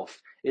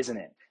itself, isn't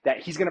it? That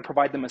he's going to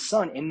provide them a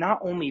son. And not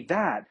only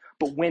that,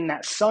 but when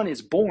that son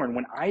is born,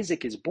 when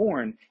Isaac is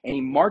born, and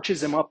he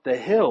marches him up the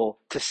hill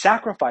to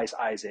sacrifice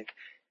Isaac,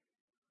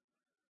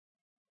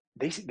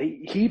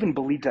 he even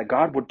believed that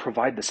God would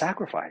provide the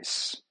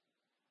sacrifice.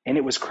 And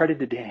it was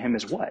credited to him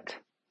as what?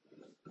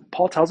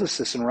 Paul tells us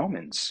this in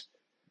Romans.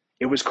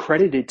 It was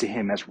credited to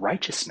him as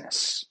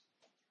righteousness.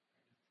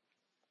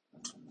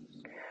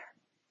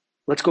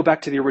 Let's go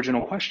back to the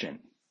original question.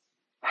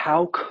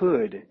 How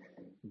could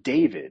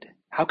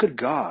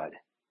God,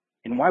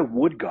 and why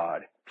would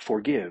God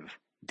forgive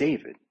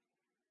David?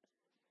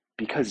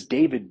 Because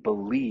David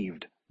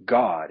believed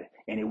God,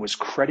 and it was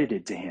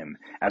credited to him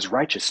as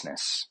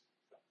righteousness.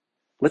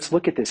 Let's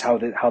look at this, how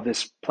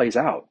this plays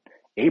out.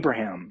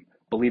 Abraham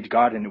believed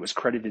God, and it was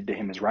credited to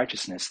him as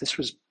righteousness. This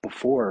was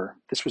before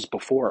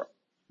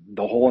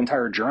the whole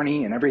entire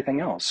journey and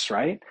everything else,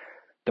 right?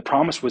 The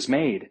promise was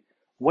made.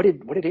 What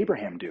did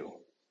Abraham do?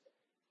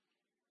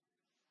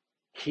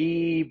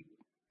 He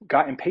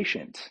got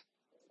impatient,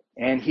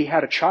 and he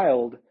had a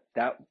child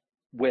that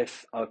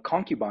with a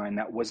concubine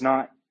that was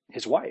not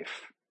his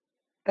wife.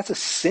 That's a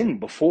sin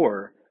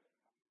before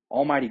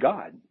Almighty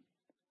God.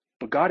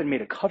 But God had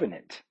made a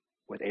covenant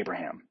with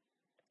Abraham,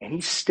 and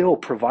he still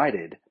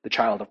provided the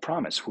child of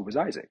promise, who was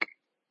Isaac.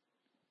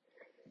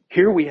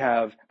 Here we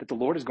have that the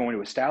Lord is going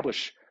to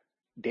establish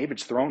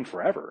David's throne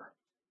forever.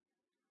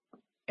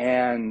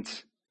 And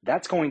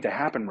That's going to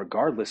happen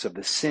regardless of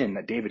the sin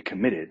that David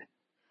committed.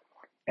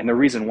 And the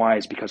reason why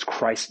is because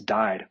Christ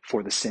died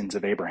for the sins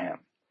of Abraham.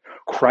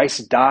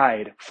 Christ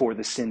died for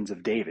the sins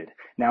of David.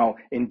 Now,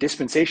 in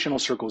dispensational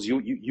circles,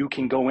 you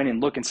can go in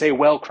and look and say,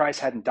 well, Christ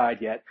hadn't died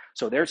yet,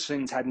 so their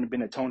sins hadn't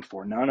been atoned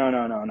for. No.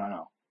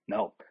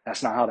 No,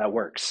 that's not how that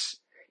works.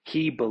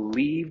 He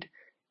believed.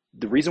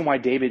 The reason why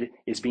David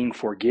is being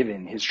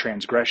forgiven his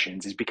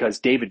transgressions is because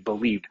David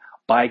believed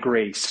by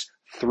grace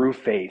through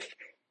faith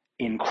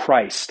in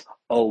Christ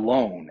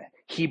alone.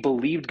 He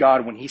believed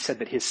God when he said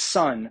that his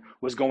son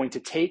was going to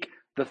take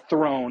the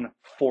throne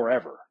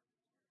forever.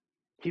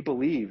 He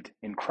believed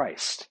in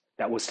Christ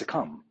that was to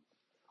come.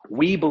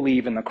 We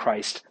believe in the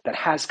Christ that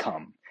has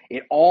come.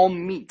 It all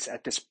meets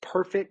at this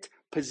perfect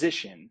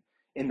position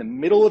in the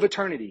middle of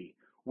eternity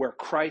where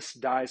Christ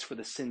dies for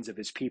the sins of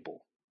his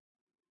people.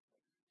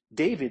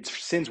 David's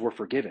sins were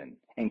forgiven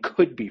and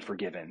could be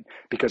forgiven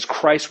because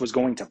Christ was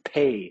going to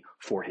pay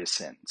for his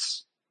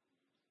sins.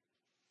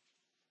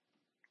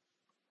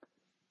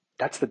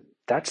 That's the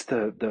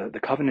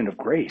covenant of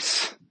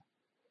grace.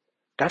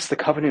 That's the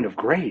covenant of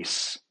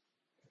grace.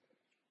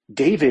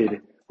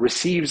 David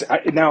receives,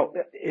 now,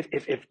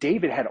 if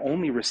David had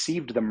only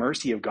received the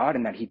mercy of God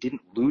and that he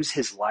didn't lose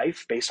his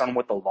life based on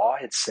what the law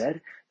had said,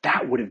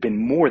 that would have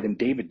been more than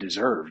David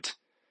deserved.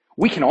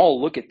 We can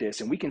all look at this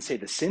and we can say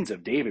the sins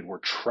of David were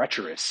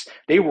treacherous.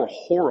 They were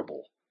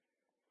horrible.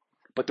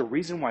 But the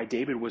reason why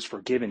David was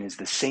forgiven is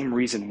the same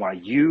reason why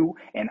you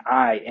and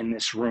I in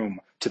this room,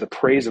 to the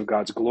praise of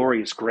God's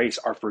glorious grace,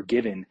 are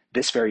forgiven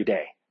this very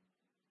day.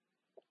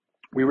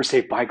 We were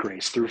saved by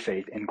grace through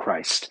faith in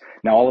Christ.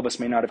 Now, all of us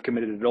may not have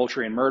committed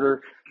adultery and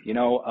murder,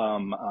 but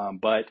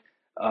by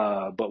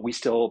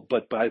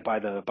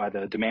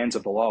the demands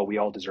of the law, we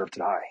all deserve to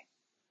die,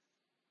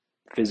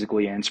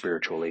 physically and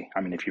spiritually.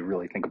 I mean, if you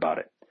really think about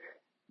it.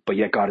 But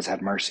yet God has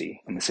had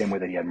mercy in the same way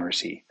that he had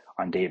mercy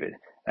on David.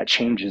 That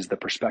changes the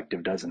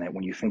perspective, doesn't it?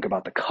 When you think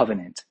about the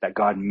covenant that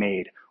God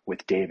made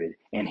with David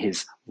and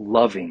his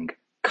loving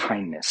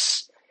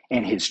kindness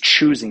and his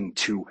choosing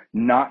to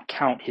not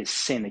count his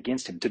sin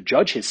against him, to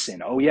judge his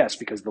sin. Oh yes,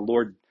 because the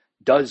Lord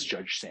does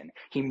judge sin.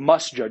 He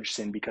must judge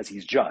sin because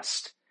he's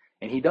just.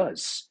 And he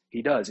does.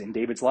 He does in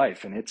David's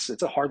life. And it's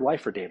a hard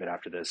life for David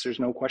after this. There's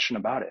no question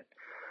about it.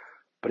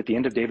 But at the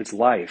end of David's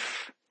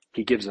life,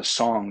 he gives a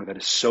song that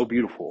is so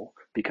beautiful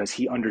because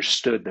he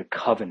understood the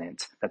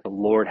covenant that the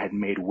Lord had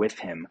made with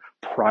him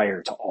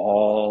prior to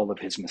all of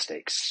his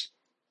mistakes.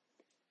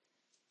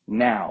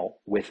 Now,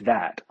 with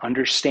that,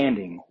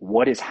 understanding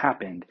what has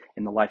happened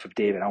in the life of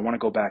David, I want to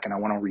go back and I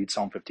want to read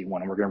Psalm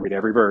 51, and we're going to read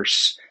every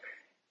verse.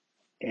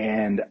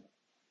 And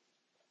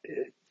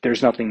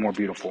there's nothing more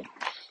beautiful.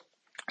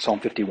 Psalm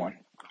 51.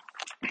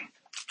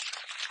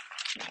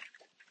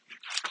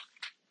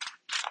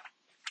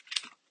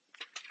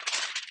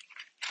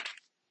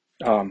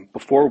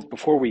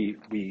 Before we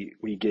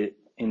get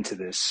into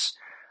this,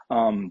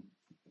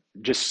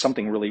 just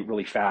something really,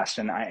 really fast,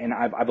 and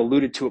I've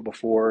alluded to it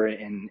before,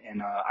 and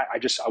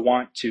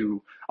I'm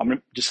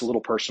just a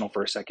little personal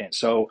for a second.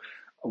 So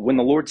when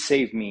the Lord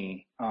saved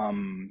me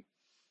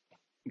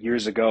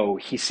years ago,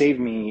 he saved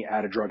me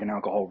at a drug and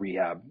alcohol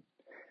rehab,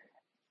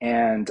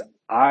 and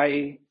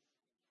I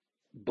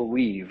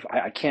believe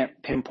I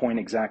can't pinpoint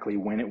exactly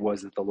when it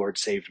was that the Lord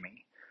saved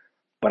me,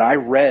 but I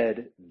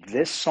read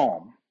this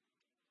psalm.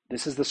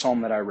 This is the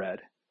psalm that I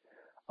read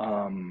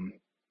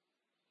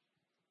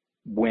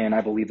when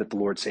I believe that the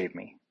Lord saved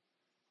me.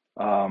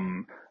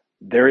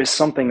 There is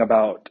something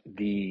about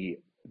the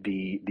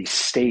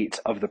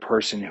state of the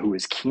person who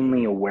is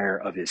keenly aware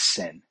of his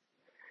sin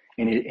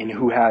and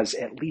who has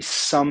at least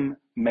some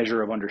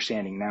measure of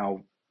understanding.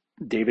 Now,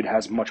 David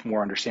has much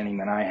more understanding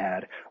than I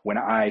had when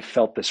I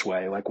felt this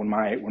way, like when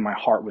my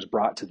heart was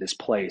brought to this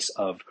place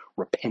of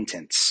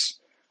repentance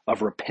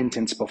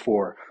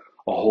before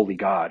a holy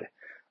God.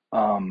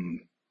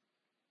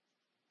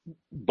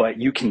 But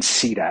you can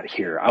see that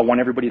here. I want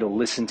everybody to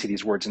listen to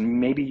these words, and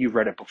maybe you've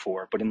read it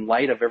before, but in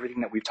light of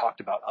everything that we've talked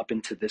about up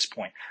until this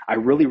point, I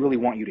really, really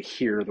want you to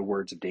hear the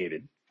words of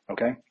David,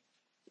 okay?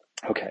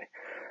 Okay.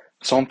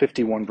 Psalm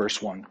 51,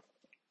 verse 1.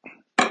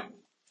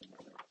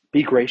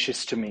 Be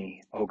gracious to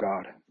me, O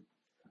God,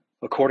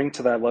 according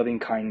to thy loving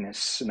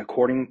kindness and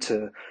according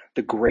to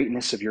the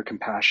greatness of your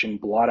compassion,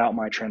 blot out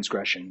my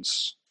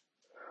transgressions.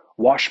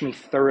 Wash me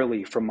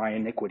thoroughly from my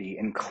iniquity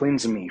and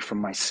cleanse me from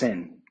my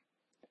sin.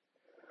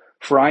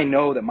 For I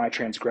know that my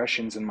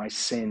transgressions and my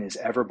sin is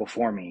ever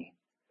before me.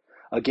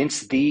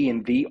 Against thee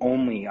and thee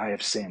only I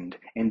have sinned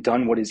and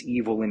done what is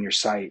evil in your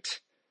sight,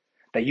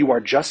 that you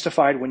are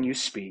justified when you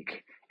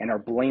speak and are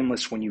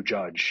blameless when you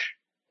judge.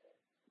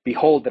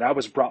 Behold, that I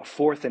was brought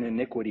forth in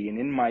iniquity, and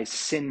in my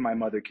sin my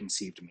mother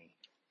conceived me.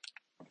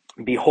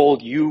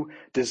 Behold, you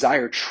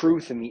desire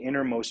truth in the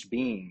innermost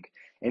being,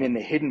 and in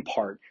the hidden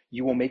part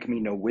you will make me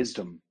know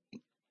wisdom.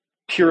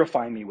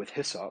 Purify me with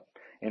hyssop,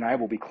 and I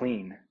will be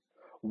clean.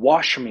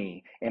 Wash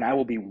me, and I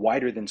will be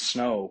whiter than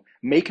snow.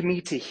 Make me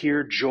to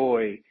hear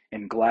joy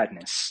and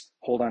gladness.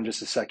 Hold on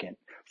just a second.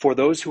 For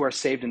those who are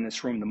saved in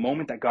this room, the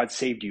moment that God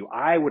saved you,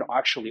 I would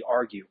actually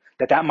argue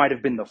that that might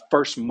have been the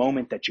first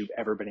moment that you've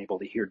ever been able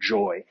to hear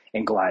joy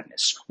and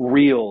gladness,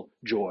 real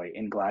joy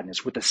and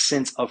gladness with a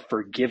sense of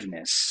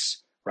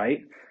forgiveness,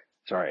 right?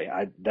 Sorry,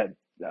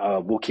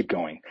 we'll keep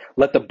going.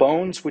 Let the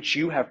bones which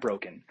you have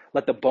broken,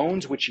 let the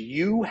bones which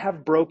you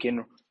have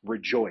broken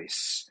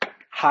rejoice.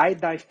 Hide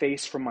thy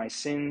face from my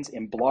sins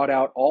and blot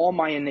out all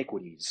my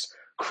iniquities.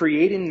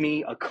 Create in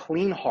me a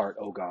clean heart,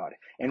 O God,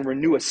 and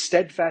renew a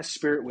steadfast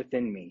spirit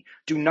within me.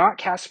 Do not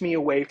cast me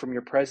away from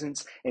your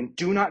presence, and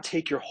do not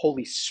take your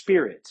Holy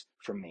Spirit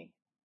from me.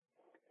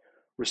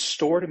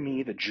 Restore to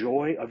me the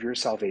joy of your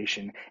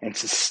salvation, and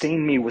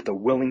sustain me with a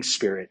willing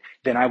spirit.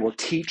 Then I will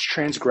teach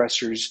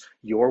transgressors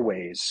your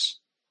ways,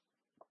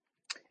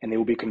 and they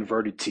will be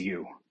converted to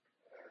you.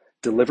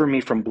 Deliver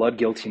me from blood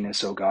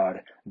guiltiness, O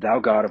God, thou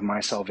God of my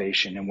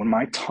salvation. And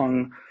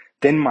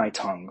then my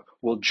tongue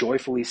will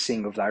joyfully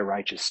sing of thy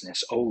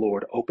righteousness. O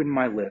Lord, open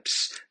my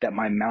lips, that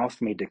my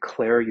mouth may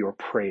declare your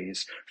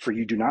praise. For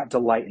you do not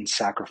delight in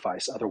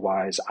sacrifice,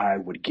 otherwise I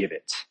would give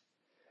it.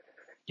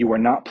 You are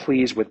not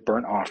pleased with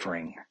burnt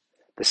offering.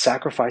 The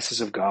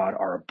sacrifices of God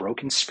are a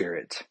broken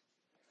spirit.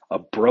 A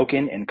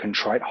broken and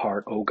contrite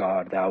heart, O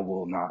God, thou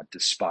wilt not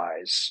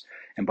despise.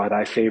 And by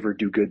thy favor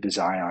do good to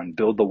Zion,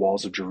 build the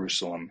walls of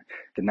Jerusalem.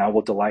 Then thou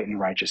wilt delight in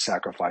righteous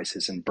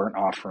sacrifices, and burnt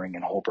offering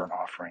and whole burnt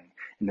offering.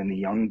 And then the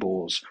young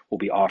bulls will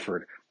be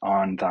offered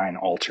on thine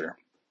altar.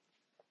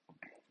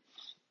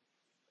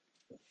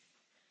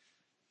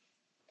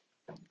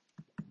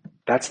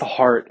 That's the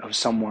heart of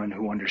someone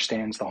who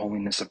understands the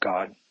holiness of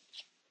God.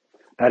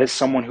 That is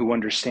someone who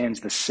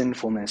understands the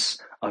sinfulness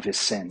of his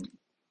sin.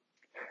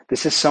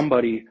 This is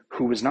somebody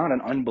who was not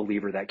an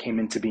unbeliever that came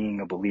into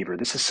being a believer.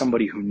 This is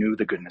somebody who knew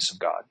the goodness of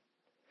God.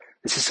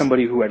 This is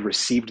somebody who had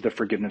received the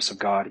forgiveness of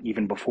God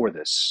even before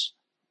this.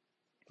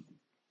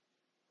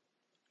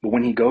 But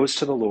when he goes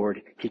to the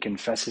Lord, he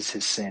confesses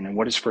his sin. And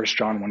what does 1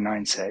 John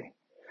 1:9 say?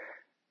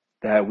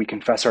 That we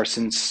confess our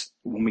sins,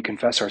 when we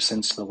confess our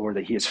sins to the Lord,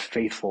 that he is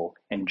faithful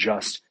and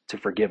just to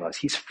forgive us.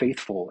 He's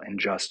faithful and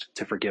just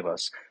to forgive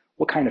us.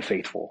 What kind of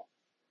faithful?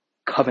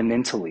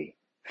 Covenantally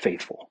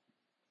faithful.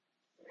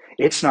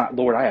 It's not,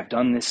 Lord, I have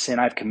done this sin.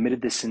 I've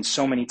committed this sin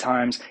so many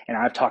times, and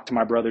I've talked to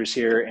my brothers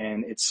here,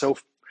 and it's so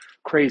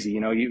crazy.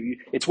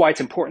 It's why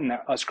it's important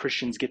that us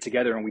Christians get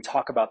together and we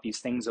talk about these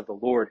things of the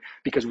Lord,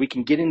 because we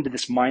can get into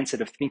this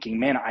mindset of thinking,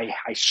 man,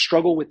 I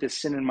struggle with this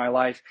sin in my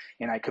life,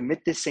 and I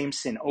commit this same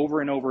sin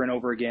over and over and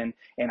over again,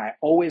 and I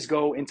always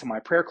go into my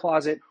prayer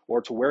closet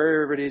or to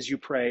wherever it is you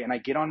pray, and I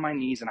get on my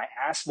knees and I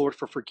ask Lord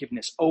for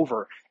forgiveness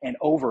over and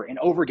over and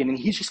over again, and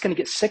he's just going to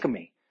get sick of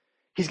me.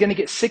 He's going to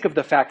get sick of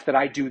the fact that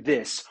I do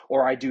this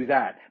or I do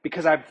that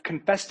because I've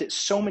confessed it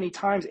so many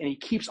times and he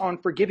keeps on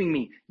forgiving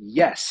me.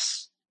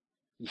 Yes,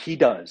 he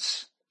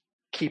does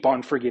keep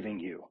on forgiving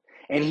you.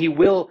 And he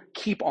will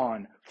keep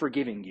on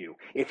forgiving you.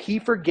 If he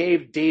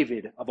forgave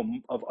David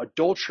of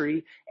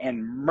adultery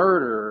and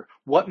murder,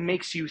 what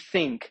makes you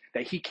think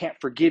that he can't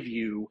forgive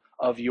you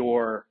of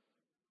your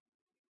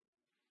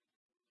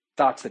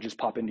thoughts that just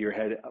pop into your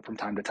head from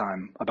time to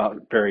time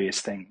about various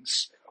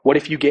things? What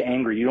if you get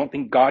angry? You don't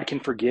think God can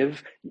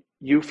forgive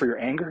you for your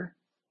anger?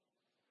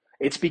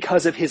 It's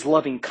because of his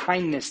loving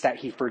kindness that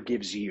he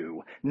forgives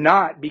you,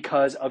 not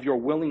because of your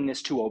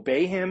willingness to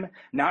obey him,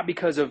 not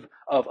because of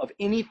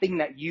anything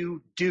that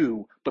you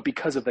do, but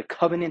because of the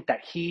covenant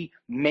that he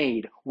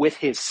made with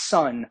his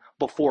son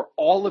before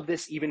all of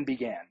this even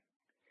began.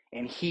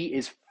 And he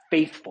is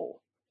faithful.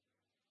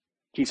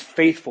 He's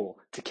faithful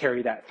to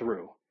carry that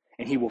through,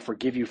 and he will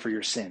forgive you for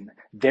your sin.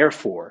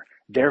 Therefore,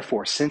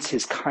 since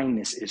his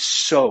kindness is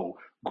so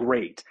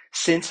great,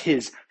 since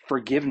his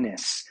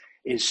forgiveness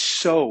is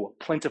so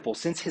plentiful,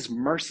 since his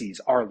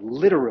mercies are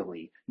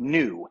literally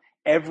new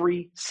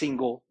every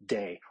single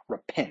day,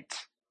 repent.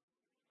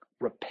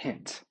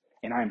 Repent.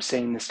 And I am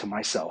saying this to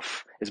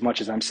myself as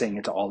much as I'm saying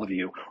it to all of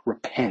you.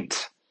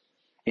 Repent.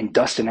 In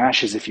dust and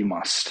ashes if you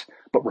must,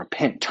 but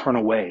repent, turn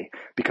away,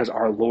 because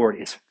our Lord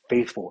is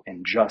faithful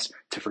and just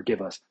to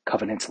forgive us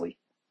covenantally.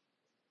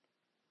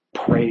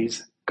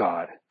 Praise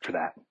God for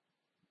that.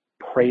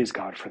 Praise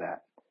God for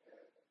that.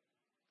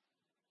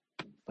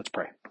 Let's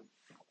pray.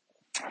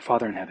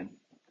 Father in heaven,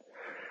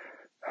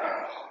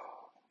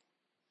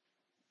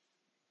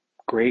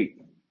 great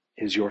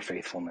is your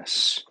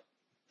faithfulness.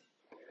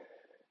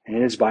 And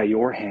it is by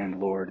your hand,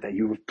 Lord, that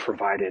you have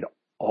provided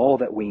all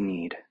that we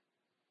need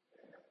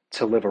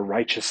to live a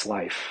righteous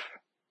life,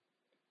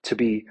 to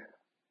be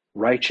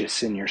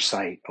righteous in your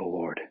sight, O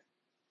Lord.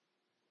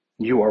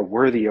 You are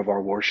worthy of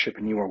our worship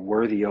and you are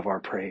worthy of our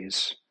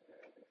praise.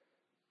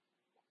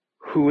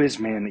 Who is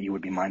man that you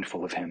would be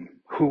mindful of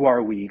him? Who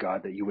are we,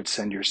 God, that you would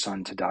send your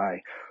son to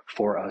die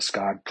for us,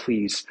 God?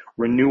 Please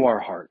renew our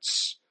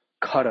hearts,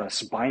 cut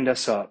us, bind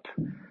us up,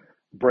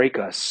 break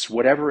us,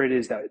 whatever it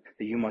is that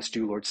you must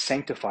do, Lord.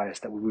 Sanctify us,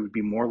 that we would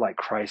be more like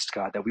Christ,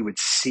 God, that we would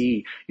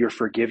see your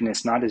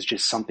forgiveness not as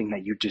just something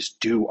that you just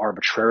do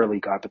arbitrarily,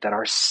 God, but that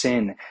our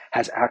sin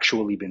has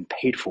actually been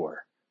paid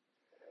for.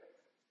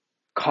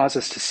 cause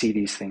us to see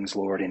these things,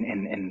 Lord,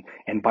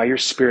 and by your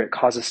Spirit,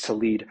 cause us to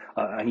lead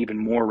an even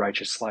more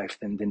righteous life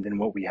than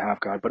what we have,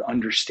 God, but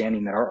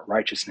understanding that our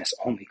righteousness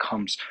only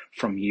comes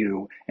from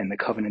you and the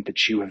covenant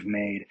that you have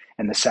made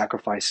and the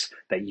sacrifice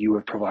that you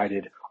have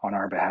provided on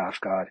our behalf,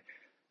 God.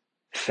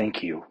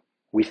 Thank you.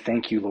 We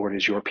thank you, Lord,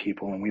 as your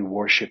people, and we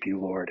worship you,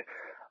 Lord.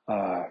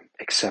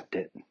 Accept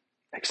it.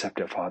 Accept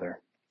it, Father.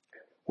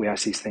 We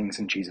ask these things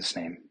in Jesus'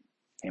 name.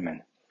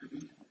 Amen.